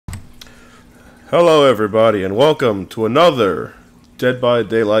Hello everybody and welcome to another Dead by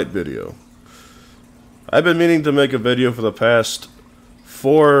Daylight video. I've been meaning to make a video for the past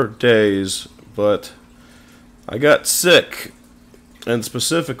 4 days, but I got sick, and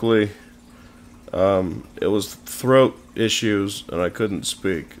specifically it was throat issues and I couldn't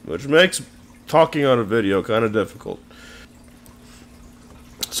speak, which makes talking on a video kind of difficult.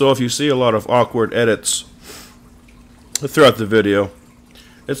 So if you see a lot of awkward edits throughout the video,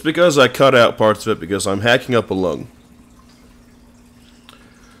 it's because I cut out parts of it because I'm hacking up a lung.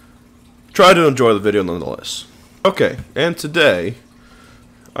 Try to enjoy the video nonetheless. Okay, and today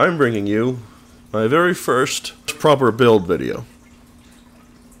I'm bringing you my very first proper build video.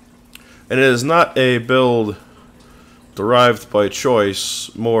 And it is not a build derived by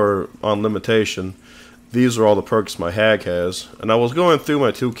choice, more on limitation. These are all the perks my hag has. And I was going through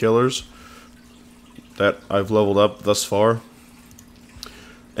my 2 killers that I've leveled up thus far.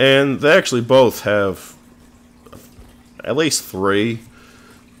 And they actually both have at least 3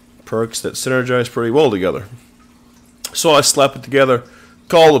 perks that synergize pretty well together. So I slap it together,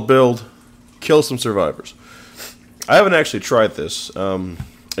 call the build, kill some survivors. I haven't actually tried this. In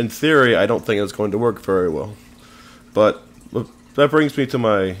theory, I don't think it's going to work very well. But that brings me to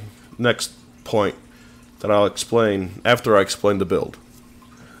my next point that I'll explain after I explain the build.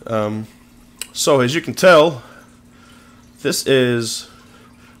 So as you can tell,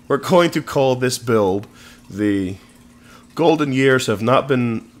 we're going to call this build the Golden Years Have Not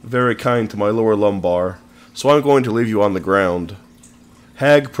Been Very Kind to My Lower Lumbar, so I'm going to leave you on the ground.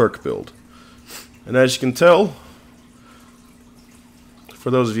 Hag perk build. And as you can tell, for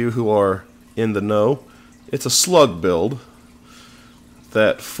those of you who are in the know, it's a slug build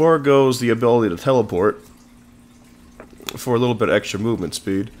that forgoes the ability to teleport for a little bit extra movement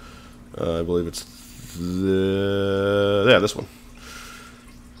speed. I believe it's this one.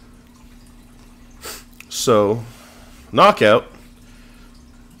 So, knockout,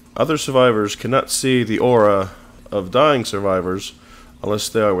 other survivors cannot see the aura of dying survivors unless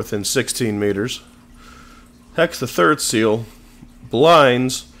they are within 16 meters. Hex the third seal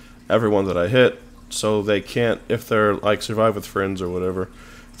blinds everyone that I hit, so they can't, if they're like survive with friends or whatever,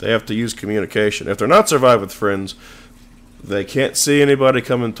 they have to use communication. If they're not survive with friends, they can't see anybody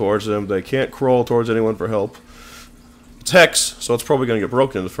coming towards them, they can't crawl towards anyone for help. It's Hex, so it's probably going to get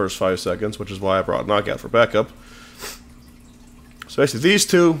broken in the first 5 seconds, which is why I brought Knockout for backup. So basically these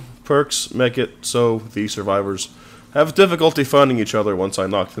 2 perks make it so the survivors have difficulty finding each other once I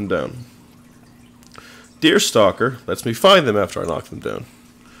knock them down. Deerstalker lets me find them after I knock them down.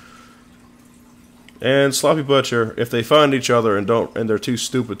 And Sloppy Butcher, if they find each other and they're too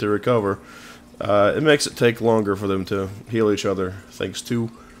stupid to recover, it makes it take longer for them to heal each other, thanks to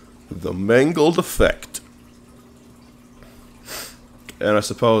the Mangled Effect. And I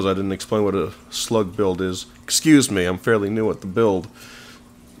suppose I didn't explain what a slug build is. Excuse me, I'm fairly new at the build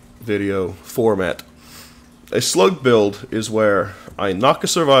video format. A slug build is where I knock a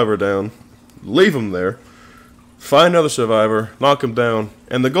survivor down, leave him there, find another survivor, knock him down,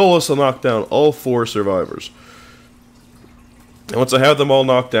 and the goal is to knock down all 4 survivors. And once I have them all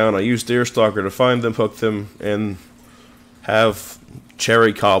knocked down, I use Deerstalker to find them, hook them, and have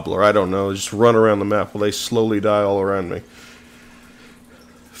Cherry Cobbler, I don't know, just run around the map while they slowly die all around me.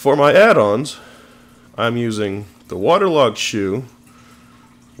 For my add-ons, I'm using the Waterlogged Shoe,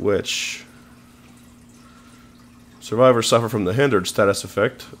 which survivors suffer from the Hindered status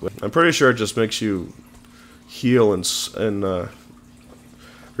effect. I'm pretty sure it just makes you heal and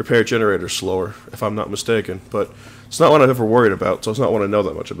repair generators slower, if I'm not mistaken. But it's not one I've ever worried about, so it's not one I know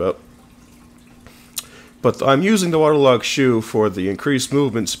that much about. But I'm using the Waterlogged Shoe for the increased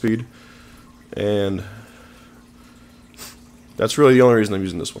movement speed, and that's really the only reason I'm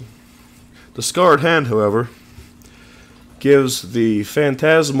using this one. The Scarred Hand, however, gives the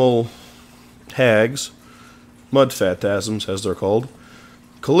phantasmal hags, mud phantasms as they're called,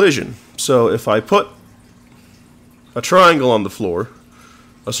 collision. So if I put a triangle on the floor,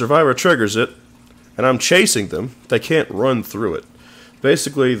 a survivor triggers it, and I'm chasing them, they can't run through it.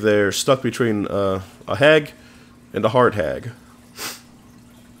 Basically, they're stuck between a hag and a hard hag.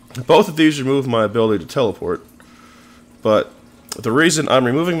 Both of these remove my ability to teleport, but the reason I'm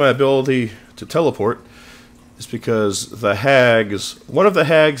removing my ability to teleport is because one of the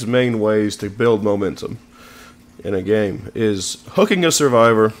hag's main ways to build momentum in a game is hooking a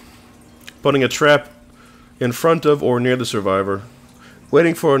survivor, putting a trap in front of or near the survivor,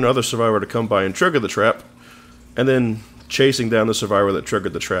 waiting for another survivor to come by and trigger the trap, and then chasing down the survivor that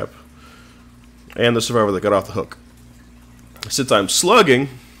triggered the trap and the survivor that got off the hook. Since I'm slugging,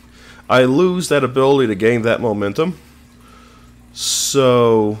 I lose that ability to gain that momentum.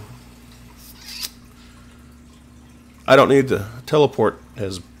 So I don't need to teleport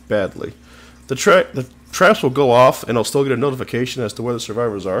as badly. The traps will go off, and I'll still get a notification as to where the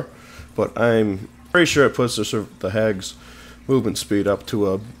survivors are. But I'm pretty sure it puts the hag's movement speed up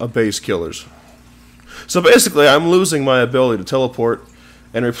to a base killer's. So basically, I'm losing my ability to teleport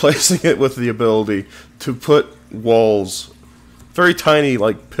and replacing it with the ability to put walls, very tiny,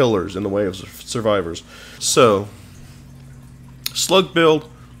 like pillars, in the way of survivors. So, slug build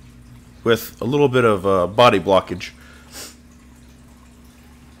with a little bit of body blockage.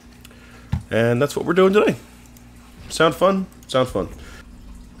 And that's what we're doing today. Sound fun? Sound fun.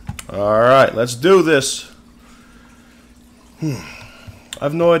 Alright, let's do this. I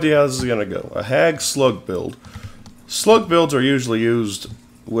have no idea how this is going to go. A hag slug build. Slug builds are usually used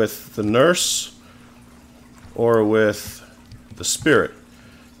with the nurse or with the spirit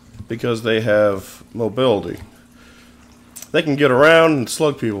because they have mobility. They can get around and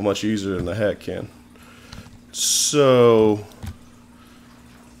slug people much easier than the hag can. So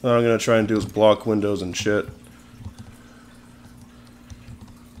what I'm going to try and do is block windows and shit.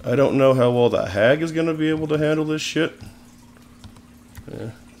 I don't know how well the hag is going to be able to handle this shit.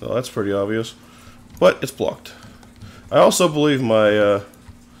 Yeah, well, that's pretty obvious. But it's blocked. I also believe my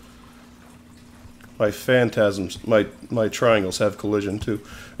my phantasms, my triangles have collision too.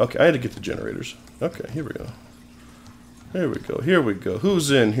 Okay, I had to get the generators. Okay, here we go. Here we go. Here we go. Who's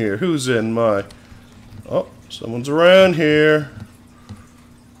in here? Who's in my... Oh, someone's around here.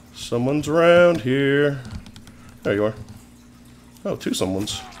 Someone's around here. There you are. Oh, two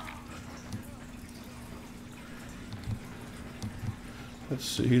someones. Let's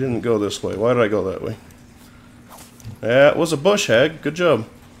see, he didn't go this way. Why did I go that way? That was a bush hag. Good job.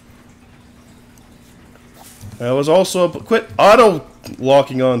 That was also a... Quit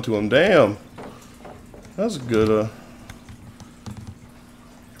auto-locking onto him. Damn. That was a good,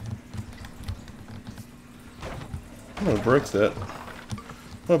 I'm gonna break that.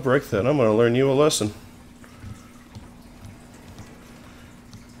 I'm gonna break that. I'm gonna learn you a lesson.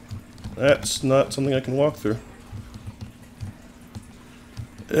 That's not something I can walk through.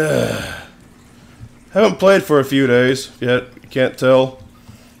 Haven't played for a few days yet. You can't tell.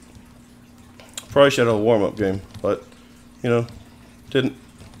 Probably should have a warm-up game, but you know, didn't.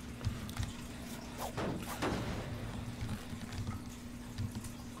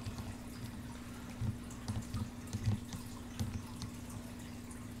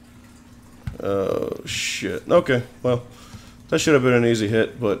 Oh shit. Okay, well, that should have been an easy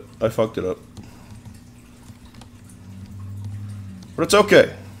hit, but I fucked it up. But it's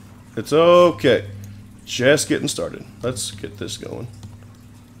okay. It's okay. Just getting started. Let's get this going.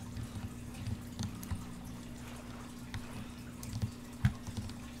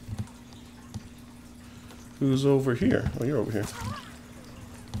 Who's over here? Oh, you're over here.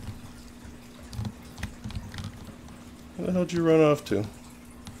 Where the hell did you run off to?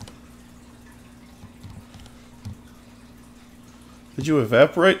 Did you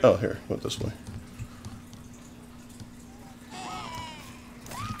evaporate? Oh, here. Went this way.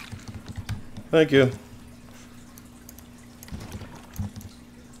 Thank you.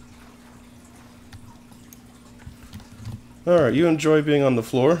 Alright, you enjoy being on the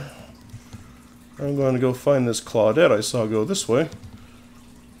floor. I'm going to go find this Claudette I saw go this way.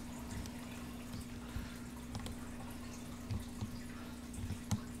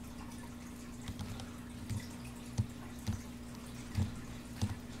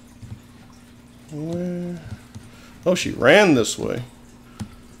 Where? Oh, she ran this way.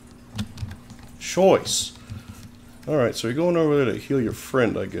 Choice. Alright, so you're going over there to heal your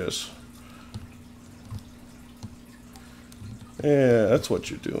friend, I guess. Yeah, that's what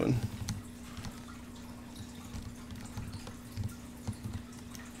you're doing.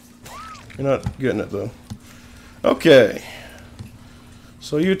 You're not getting it, though. Okay.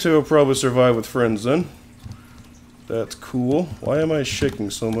 So you two will probably survive with friends, then. That's cool. Why am I shaking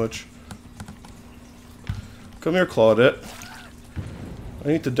so much? Come here, Claudette. I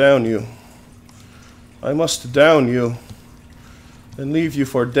need to down you. I must down you and leave you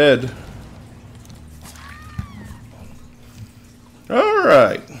for dead.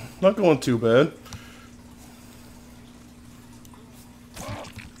 Alright. Not going too bad.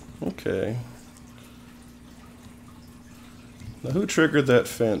 Okay. Now who triggered that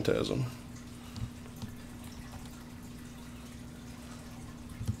phantasm?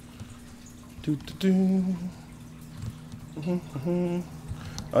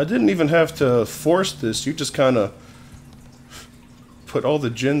 I didn't even have to force this. You just kind of put all the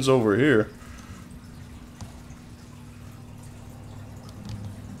gins over here.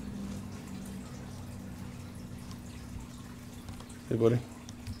 Hey, buddy.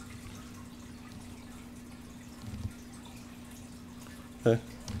 Hey.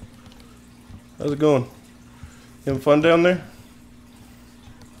 How's it going? You having fun down there?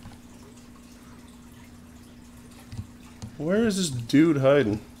 Where is this dude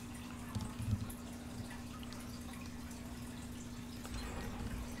hiding?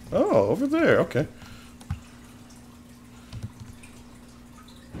 Oh, over there. Okay.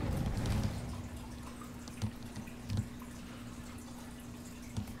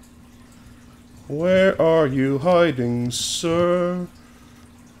 Where are you hiding, sir?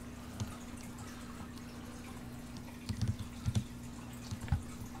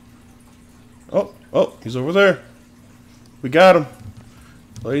 Oh, he's over there. We got him.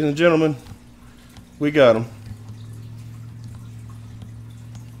 Ladies and gentlemen, we got him.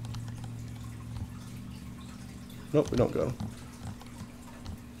 Nope, we don't got him.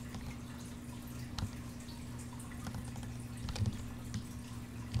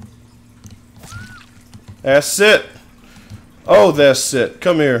 That's it. Oh, that's it.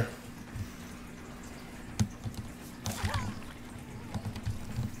 Come here.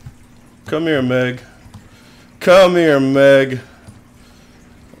 Come here, Meg. Come here, Meg.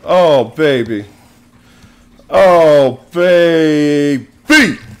 Oh, baby. Oh, baby.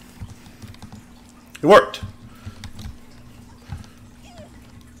 It worked.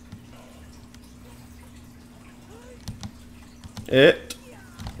 It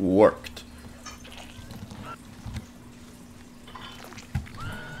worked.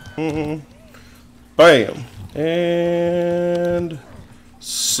 Bam. And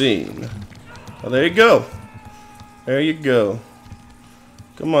scene. Well, there you go. There you go.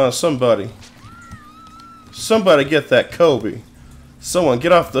 Come on, somebody. Somebody get that Kobe. Someone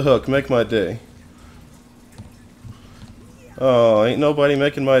get off the hook. Make my day. Oh, ain't nobody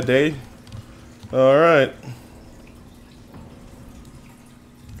making my day? Alright.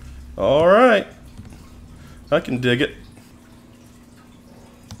 Alright. I can dig it.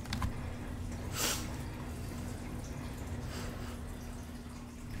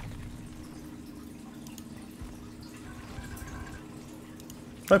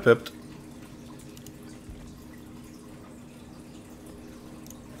 I pipped.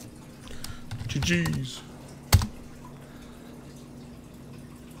 GG's.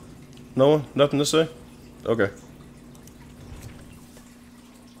 No one? Nothing to say? Okay.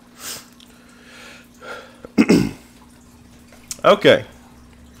 Okay.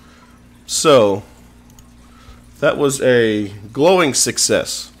 So, that was a glowing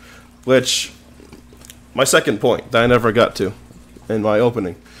success, which, my second point that I never got to in my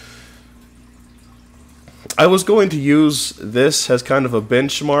opening. I was going to use this as kind of a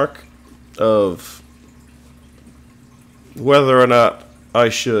benchmark of whether or not I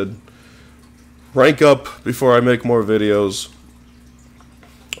should rank up before I make more videos,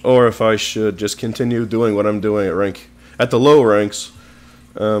 or if I should just continue doing what I'm doing at the low ranks.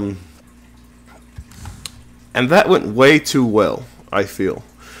 And that went way too well, I feel.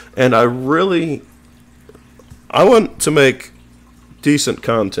 And I want to make decent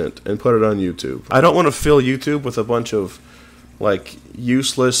content and put it on YouTube. I don't want to fill YouTube with a bunch of like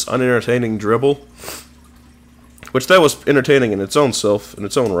useless, unentertaining dribble, which that was entertaining in its own self, in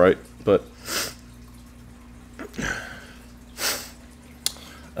its own right, but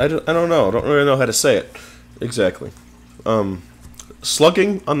I don't know. I don't really know how to say it exactly.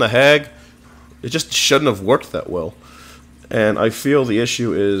 Slugging on the hag, it just shouldn't have worked that well. And I feel the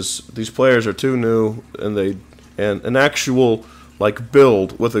issue is these players are too new, and an actual like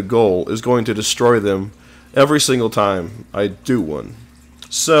build with a goal is going to destroy them every single time I do one.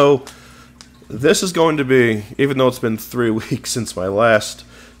 So this is going to be, even though it's been 3 weeks since my last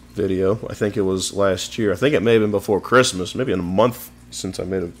video, I think it was last year, I think it may have been before Christmas, maybe in a month since I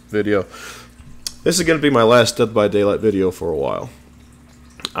made a video, this is going to be my last Dead by Daylight video for a while.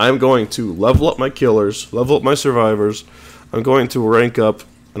 I'm going to level up my killers, level up my survivors, I'm going to rank up,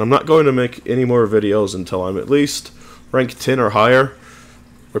 and I'm not going to make any more videos until I'm at least rank 10 or higher,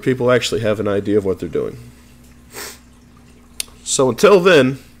 where people actually have an idea of what they're doing. So until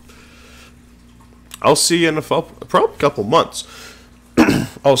then, I'll see you in probably a couple months.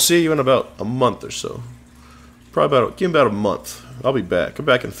 I'll see you in about a month or so. Give me about a month. I'll be back. I'm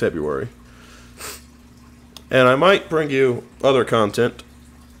back in February. And I might bring you other content.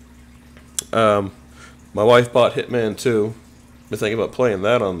 My wife bought Hitman 2. Been thinking about playing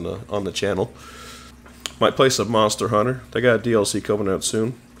that on the channel. Might play some Monster Hunter. They got a DLC coming out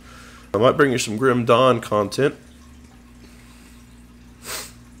soon. I might bring you some Grim Dawn content.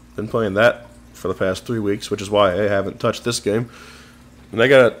 Been playing that for the past 3 weeks, which is why I haven't touched this game. And I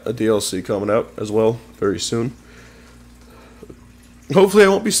got a DLC coming out as well very soon. Hopefully I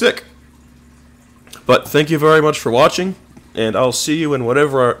won't be sick. But thank you very much for watching. and I'll see you in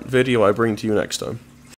whatever video I bring to you next time.